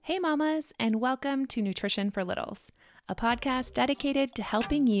Hey mamas, and welcome to Nutrition for Littles, a podcast dedicated to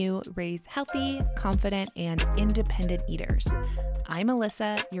helping you raise healthy, confident, and independent eaters. I'm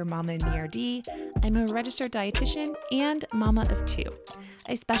Alyssa, your mama in BRD. I'm a registered dietitian and mama of two.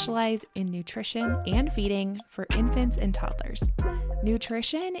 I specialize in nutrition and feeding for infants and toddlers.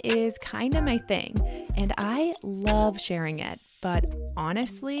 Nutrition is kind of my thing, and I love sharing it. But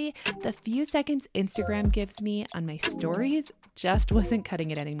honestly, the few seconds Instagram gives me on my stories just wasn't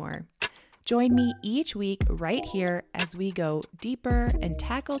cutting it anymore. Join me each week right here as we go deeper and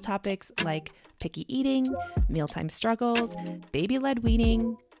tackle topics like picky eating, mealtime struggles, baby-led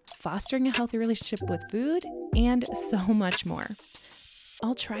weaning, fostering a healthy relationship with food, and so much more.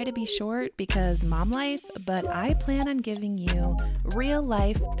 I'll try to be short because mom life, but I plan on giving you real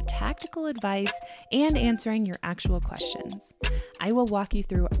life tactical advice and answering your actual questions. I will walk you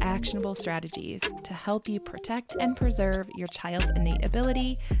through actionable strategies to help you protect and preserve your child's innate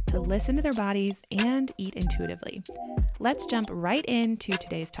ability to listen to their bodies and eat intuitively. Let's jump right into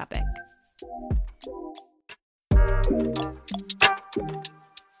today's topic.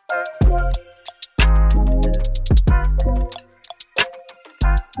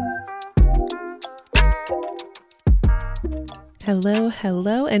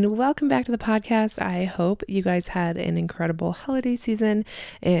 Hello, and welcome back to the podcast. I hope you guys had an incredible holiday season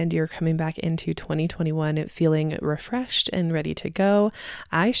and you're coming back into 2021 feeling refreshed and ready to go.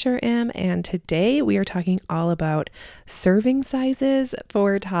 I sure am, and today we are talking all about serving sizes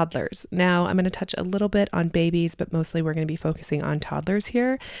for toddlers. Now, I'm going to touch a little bit on babies, but mostly we're going to be focusing on toddlers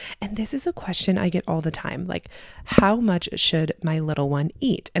here. And this is a question I get all the time, like, how much should my little one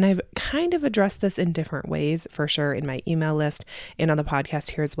eat? And I've kind of addressed this in different ways, for sure, in my email list and on the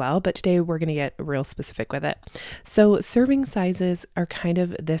podcast here as well. But today we're going to get real specific with it. So serving sizes are kind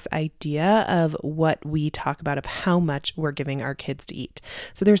of this idea of what we talk about of how much we're giving our kids to eat.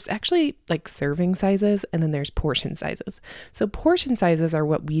 So there's actually like serving sizes and then there's portion sizes. So portion sizes are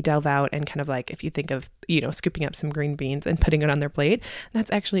what we delve out and kind of like, if you think of, scooping up some green beans and putting it on their plate,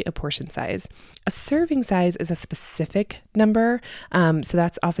 that's actually a portion size. A serving size is a specific number. So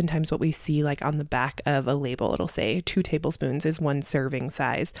that's oftentimes what we see like on the back of a label. It'll say 2 tablespoons is one serving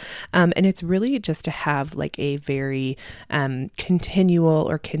size. And it's really just to have like a very continual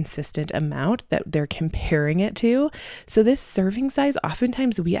or consistent amount that they're comparing it to. So this serving size,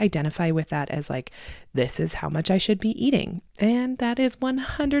 oftentimes we identify with that as like, this is how much I should be eating. And that is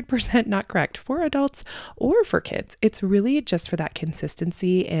 100% not correct for adults or for kids. It's really just for that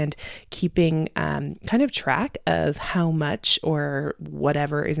consistency and keeping kind of track of how much or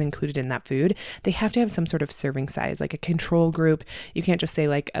whatever is included in that food. They have to have some sort of serving size, like a control group. You can't just say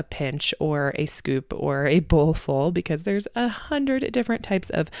like a pinch or a scoop or a bowl full, because there's 100 different types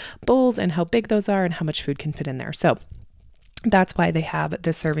of bowls and how big those are and how much food can fit in there. So that's why they have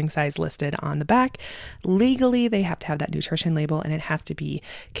the serving size listed on the back. Legally, they have to have that nutrition label, and it has to be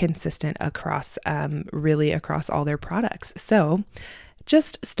consistent across, really across all their products. So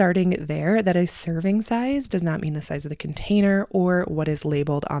just starting there, that a serving size does not mean the size of the container or what is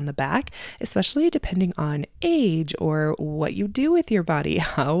labeled on the back, especially depending on age or what you do with your body,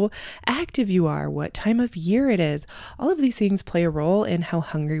 how active you are, what time of year it is. All of these things play a role in how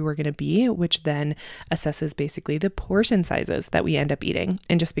hungry we're going to be, which then assesses basically the portion sizes that we end up eating.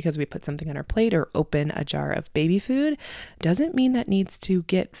 And just because we put something on our plate or open a jar of baby food doesn't mean that needs to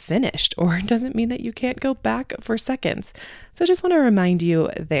get finished, or doesn't mean that you can't go back for seconds. So I just want to remind you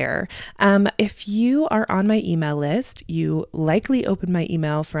there. If you are on my email list, you likely opened my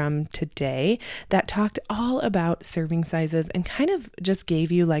email from today that talked all about serving sizes and kind of just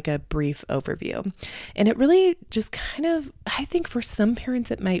gave you like a brief overview. And it really just kind of, I think for some parents,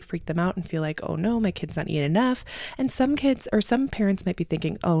 it might freak them out and feel like, oh no, my kid's not eating enough. And some kids or some parents might be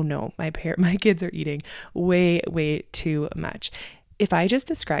thinking, oh no, my kids are eating way, way too much. If I just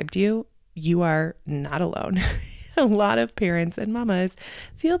described you, you are not alone. A lot of parents and mamas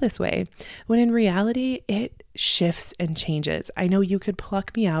feel this way, when in reality, it shifts and changes. I know you could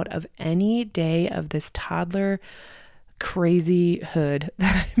pluck me out of any day of this toddler crazy hood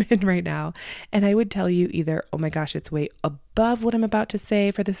that I'm in right now, and I would tell you either, oh my gosh, it's way above what I'm about to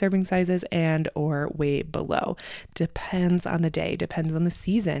say for the serving sizes, and or way below. Depends on the day, depends on the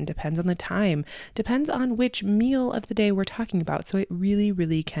season, depends on the time, depends on which meal of the day we're talking about. So it really,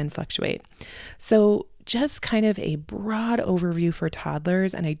 really can fluctuate. So just kind of a broad overview for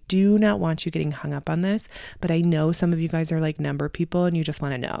toddlers. And I do not want you getting hung up on this, but I know some of you guys are like number people and you just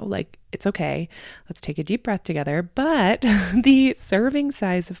want to know, like, it's okay. Let's take a deep breath together. But the serving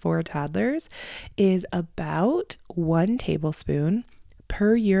size for toddlers is about 1 tablespoon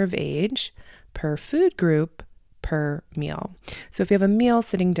per year of age, per food group, per meal. So if you have a meal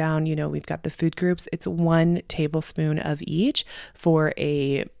sitting down, we've got the food groups, it's 1 tablespoon of each for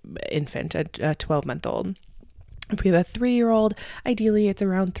a infant, a 12-month-old. If we have a 3-year-old, ideally it's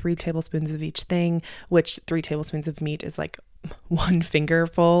around 3 tablespoons of each thing, which 3 tablespoons of meat is like 1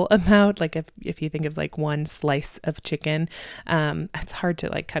 fingerful amount. Like if you think of like 1 slice of chicken, it's hard to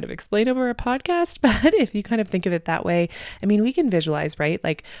like kind of explain over a podcast, but if you kind of think of it that way, I mean, we can visualize, right?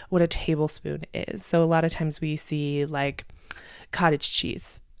 Like what a tablespoon is. So a lot of times we see like cottage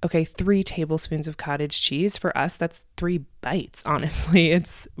cheese. Okay, 3 tablespoons of cottage cheese. For us, that's 3 bites, honestly.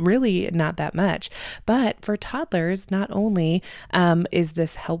 It's really not that much. But for toddlers, not only is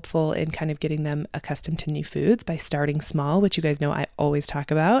this helpful in kind of getting them accustomed to new foods by starting small, which you guys know I always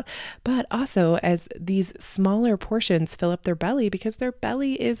talk about, but also as these smaller portions fill up their belly because their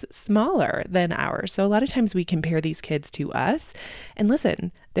belly is smaller than ours. So a lot of times we compare these kids to us. And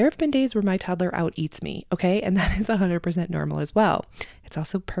listen, there have been days where my toddler out-eats me, okay? And that is 100% normal as well. It's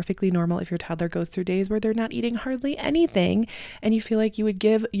also perfectly normal if your toddler goes through days where they're not eating hardly anything and you feel like you would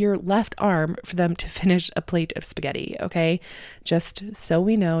give your left arm for them to finish a plate of spaghetti, okay? Just so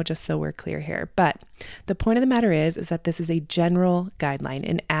we know, just so we're clear here. But the point of the matter is that this is a general guideline,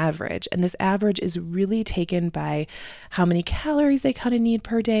 an average, and this average is really taken by how many calories they kind of need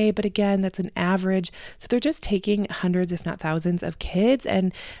per day. But again, that's an average. So they're just taking hundreds, if not thousands of kids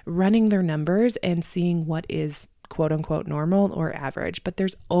and running their numbers and seeing what is quote unquote normal or average. But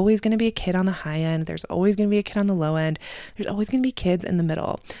there's always going to be a kid on the high end. There's always going to be a kid on the low end. There's always going to be kids in the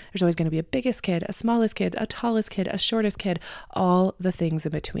middle. There's always going to be a biggest kid, a smallest kid, a tallest kid, a shortest kid, all the things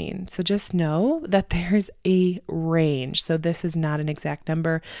in between. So just know that there's a range. So this is not an exact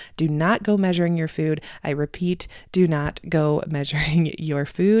number. Do not go measuring your food. I repeat, do not go measuring your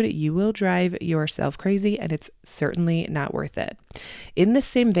food. You will drive yourself crazy and it's certainly not worth it. In the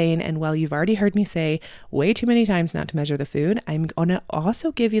same vein, and while you've already heard me say way too many times not to measure the food, I'm going to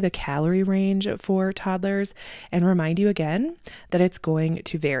also give you the calorie range for toddlers and remind you again that it's going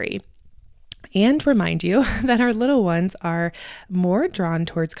to vary. And remind you that our little ones are more drawn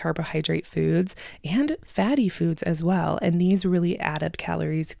towards carbohydrate foods and fatty foods as well. And these really add up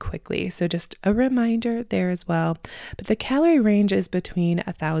calories quickly. So just a reminder there as well. But the calorie range is between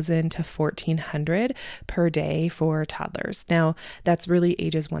 1,000 to 1,400 per day for toddlers. Now, that's really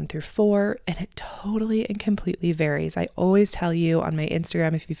ages 1 through 4, and it totally and completely varies. I always tell you on my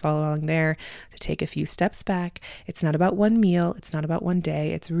Instagram, if you follow along there, to take a few steps back. It's not about one meal. It's not about one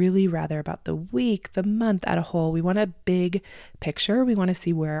day. It's really rather about the week, the month at a whole. We want a big picture. We want to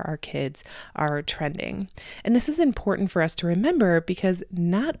see where our kids are trending. And this is important for us to remember because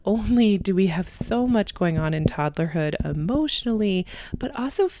not only do we have so much going on in toddlerhood emotionally, but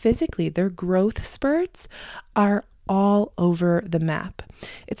also physically, their growth spurts are all over the map.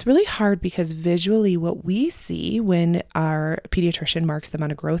 It's really hard because visually what we see when our pediatrician marks them on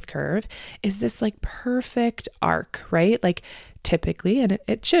a growth curve is this like perfect arc, right? Like typically, and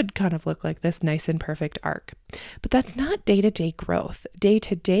it should kind of look like this nice and perfect arc. But that's not day-to-day growth.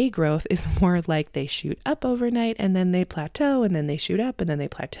 Day-to-day growth is more like they shoot up overnight and then they plateau and then they shoot up and then they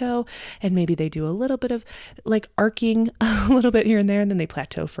plateau. And maybe they do a little bit of like arcing a little bit here and there and then they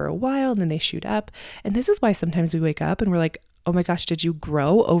plateau for a while and then they shoot up. And this is why sometimes we wake up and we're like, oh my gosh, did you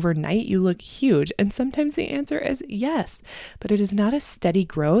grow overnight? You look huge. And sometimes the answer is yes, but it is not a steady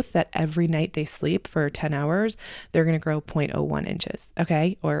growth that every night they sleep for 10 hours, they're going to grow 0.01 inches,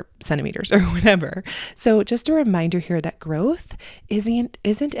 okay? Or centimeters or whatever. So just a reminder here that growth isn't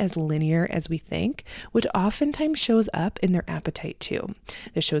as linear as we think, which oftentimes shows up in their appetite too.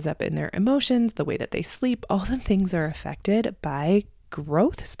 This shows up in their emotions, the way that they sleep, all the things are affected by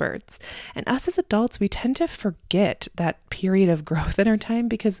growth spurts. And us as adults, we tend to forget that period of growth in our time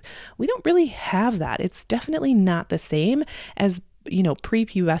because we don't really have that. It's definitely not the same as,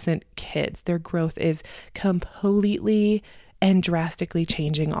 prepubescent kids. Their growth is completely and drastically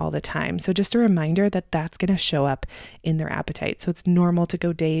changing all the time. So just a reminder that that's going to show up in their appetite. So it's normal to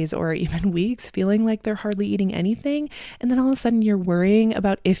go days or even weeks feeling like they're hardly eating anything. And then all of a sudden you're worrying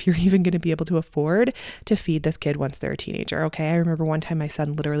about if you're even going to be able to afford to feed this kid once they're a teenager. Okay. I remember one time my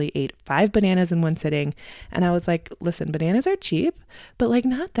son literally ate 5 bananas in one sitting. And I was like, listen, bananas are cheap, but like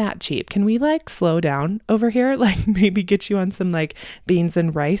not that cheap. Can we like slow down over here? Like maybe get you on some like beans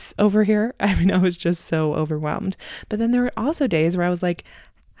and rice over here. I mean, I was just so overwhelmed. But then there were also days where I was like,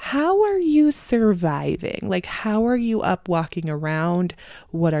 how are you surviving? Like, how are you up walking around?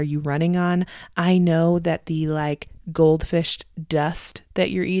 What are you running on? I know that the like goldfish dust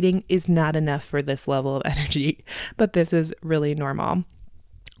that you're eating is not enough for this level of energy, but this is really normal.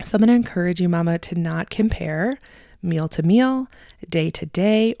 So I'm going to encourage you, mama, to not compare meal to meal, day to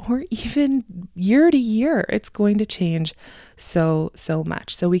day, or even year to year. It's going to change so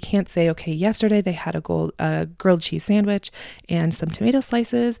much. So we can't say, okay, yesterday they had a grilled cheese sandwich and some tomato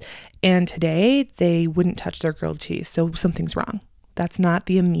slices, and today they wouldn't touch their grilled cheese. So something's wrong. That's not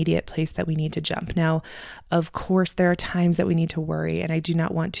the immediate place that we need to jump. Now, of course, there are times that we need to worry, and I do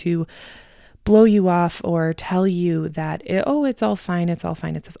not want to blow you off or tell you that, it's all fine, it's all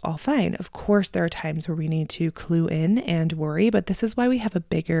fine, it's all fine. Of course, there are times where we need to clue in and worry, but this is why we have a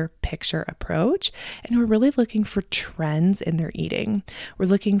bigger picture approach, and we're really looking for trends in their eating. We're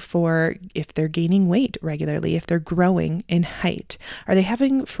looking for if they're gaining weight regularly, if they're growing in height. Are they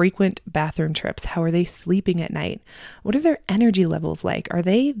having frequent bathroom trips? How are they sleeping at night? What are their energy levels like? Are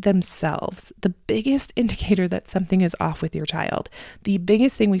they themselves? The biggest indicator that something is off with your child. The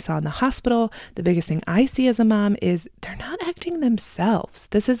biggest thing we saw in the hospital, the biggest thing I see as a mom is they're not acting themselves.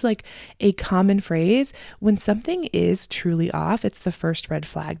 This is like a common phrase. When something is truly off, it's the first red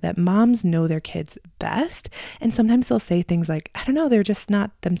flag that moms know their kids best. And sometimes they'll say things like, I don't know, they're just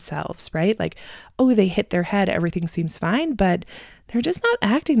not themselves, right? Like, oh, they hit their head, everything seems fine, but they're just not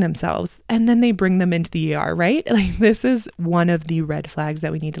acting themselves. And then they bring them into the ER, right? Like, this is one of the red flags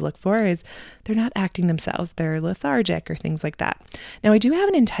that we need to look for is they're not acting themselves. They're lethargic or things like that. Now, I do have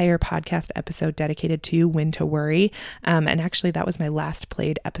an entire podcast episode dedicated to when to worry. And actually that was my last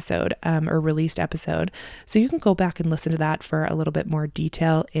played episode or released episode. So you can go back and listen to that for a little bit more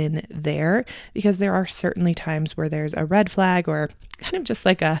detail in there, because there are certainly times where there's a red flag or kind of just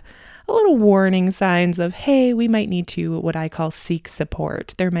like a little warning signs of, hey, we might need to what I call seek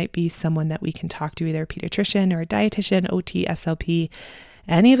support. There might be someone that we can talk to, either a pediatrician or a dietitian, OT, SLP,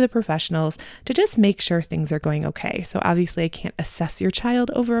 any of the professionals, to just make sure things are going okay. So obviously I can't assess your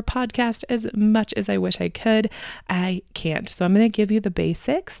child over a podcast as much as I wish I could. I can't. So I'm going to give you the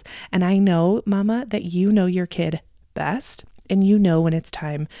basics. And I know, mama, that you know your kid best and you know when it's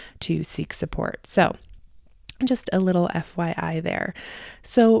time to seek support. So just a little FYI there.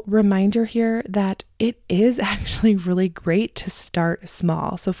 So reminder here that it is actually really great to start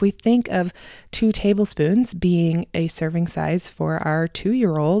small. So if we think of 2 tablespoons being a serving size for our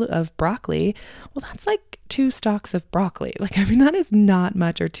 2-year-old of broccoli, well, that's like 2 stalks of broccoli. Like, I mean, that is not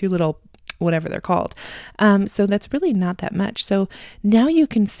much, or 2 little whatever they're called. So that's really not that much. So now you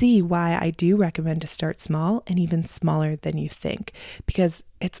can see why I do recommend to start small and even smaller than you think, because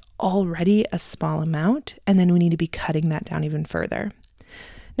it's already a small amount. And then we need to be cutting that down even further.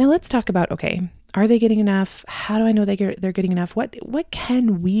 Now let's talk about, okay, are they getting enough? How do I know they're getting enough? What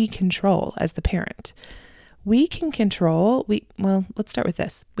can we control as the parent? We can control, let's start with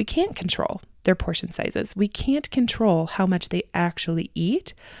this. We can't control their portion sizes. We can't control how much they actually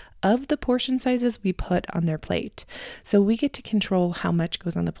eat of the portion sizes we put on their plate. So we get to control how much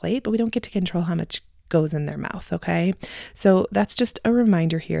goes on the plate, but we don't get to control how much goes in their mouth, okay? So that's just a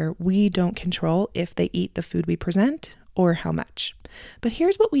reminder here. We don't control if they eat the food we present or how much. But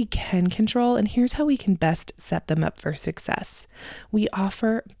here's what we can control, and here's how we can best set them up for success. We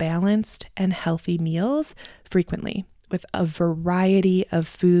offer balanced and healthy meals frequently with a variety of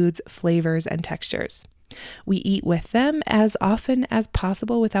foods, flavors, and textures. We eat with them as often as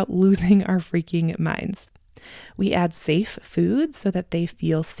possible without losing our freaking minds. We add safe foods so that they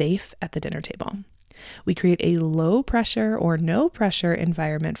feel safe at the dinner table. We create a low pressure or no pressure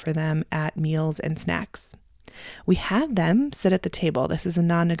environment for them at meals and snacks. We have them sit at the table. This is a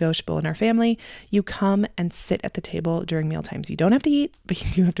non-negotiable in our family. You come and sit at the table during meal times. You don't have to eat, but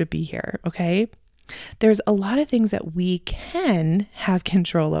you do have to be here, okay? There's a lot of things that we can have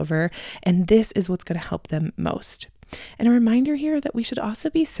control over, and this is what's going to help them most. And a reminder here that we should also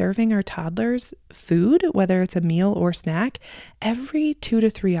be serving our toddlers food, whether it's a meal or snack, every 2 to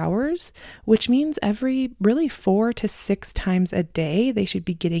 3 hours, which means every really 4 to 6 times a day, they should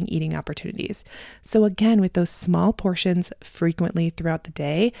be getting eating opportunities. So again, with those small portions frequently throughout the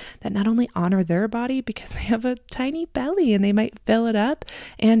day that not only honor their body because they have a tiny belly and they might fill it up,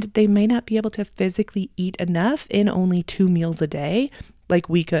 and they may not be able to physically eat enough in only 2 meals a day like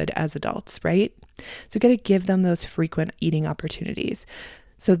we could as adults, right? So got to give them those frequent eating opportunities.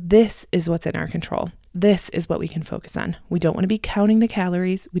 So this is what's in our control. This is what we can focus on. We don't want to be counting the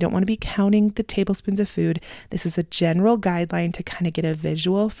calories. We don't want to be counting the tablespoons of food. This is a general guideline to kind of get a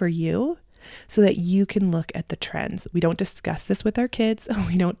visual for you so that you can look at the trends. We don't discuss this with our kids.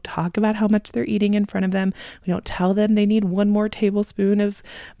 We don't talk about how much they're eating in front of them. We don't tell them they need 1 more tablespoon of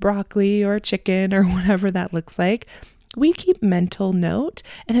broccoli or chicken or whatever that looks like. We keep mental note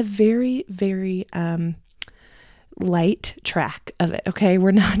and a very, very light track of it. Okay.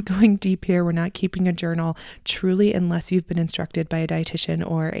 We're not going deep here. We're not keeping a journal truly, unless you've been instructed by a dietitian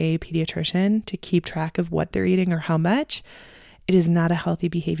or a pediatrician to keep track of what they're eating or how much. It is not a healthy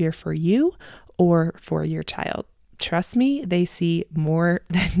behavior for you or for your child. Trust me, they see more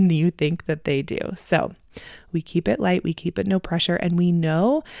than you think that they do. So we keep it light, we keep it no pressure, and we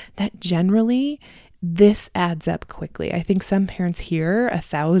know that generally this adds up quickly. I think some parents hear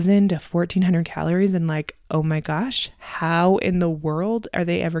 1,000 to 1,400 calories and like, oh my gosh, how in the world are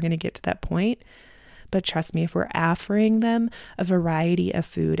they ever going to get to that point? But trust me, if we're offering them a variety of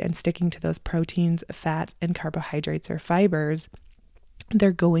food and sticking to those proteins, fats, and carbohydrates or fibers,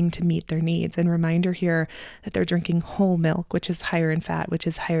 they're going to meet their needs. And reminder here that they're drinking whole milk, which is higher in fat, which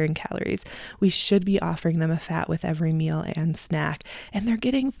is higher in calories. We should be offering them a fat with every meal and snack. And they're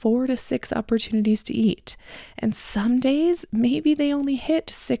getting 4 to 6 opportunities to eat. And some days, maybe they only hit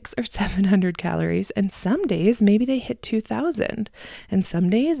 600 or 700 calories. And some days, maybe they hit 2,000. And some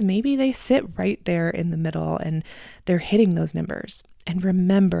days, maybe they sit right there in the middle and they're hitting those numbers. And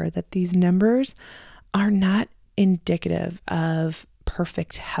remember that these numbers are not indicative of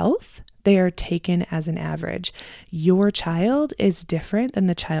perfect health. They are taken as an average. Your child is different than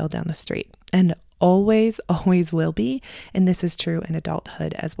the child down the street, and always will be. And this is true in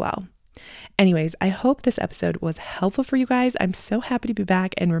adulthood as well. Anyways, I hope this episode was helpful for you guys. I'm so happy to be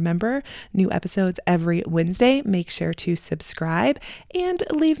back. And remember, new episodes every Wednesday. Make sure to subscribe and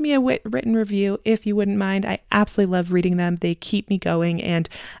leave me a written review if you wouldn't mind. I absolutely love reading them. They keep me going. And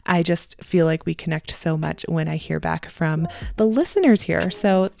I just feel like we connect so much when I hear back from the listeners here.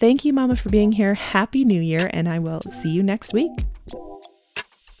 So thank you, Mama, for being here. Happy New Year. And I will see you next week.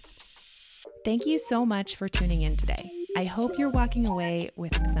 Thank you so much for tuning in today. I hope you're walking away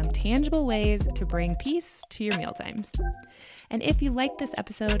with some tangible ways to bring peace to your mealtimes. And if you like this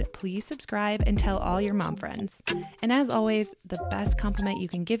episode, please subscribe and tell all your mom friends. And as always, the best compliment you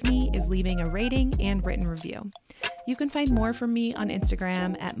can give me is leaving a rating and written review. You can find more from me on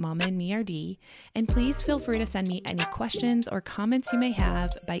Instagram at MamaandMeRD, and please feel free to send me any questions or comments you may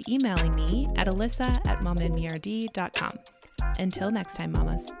have by emailing me at alyssa@mamaandmerd.com. Until next time,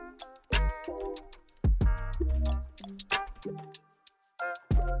 mamas.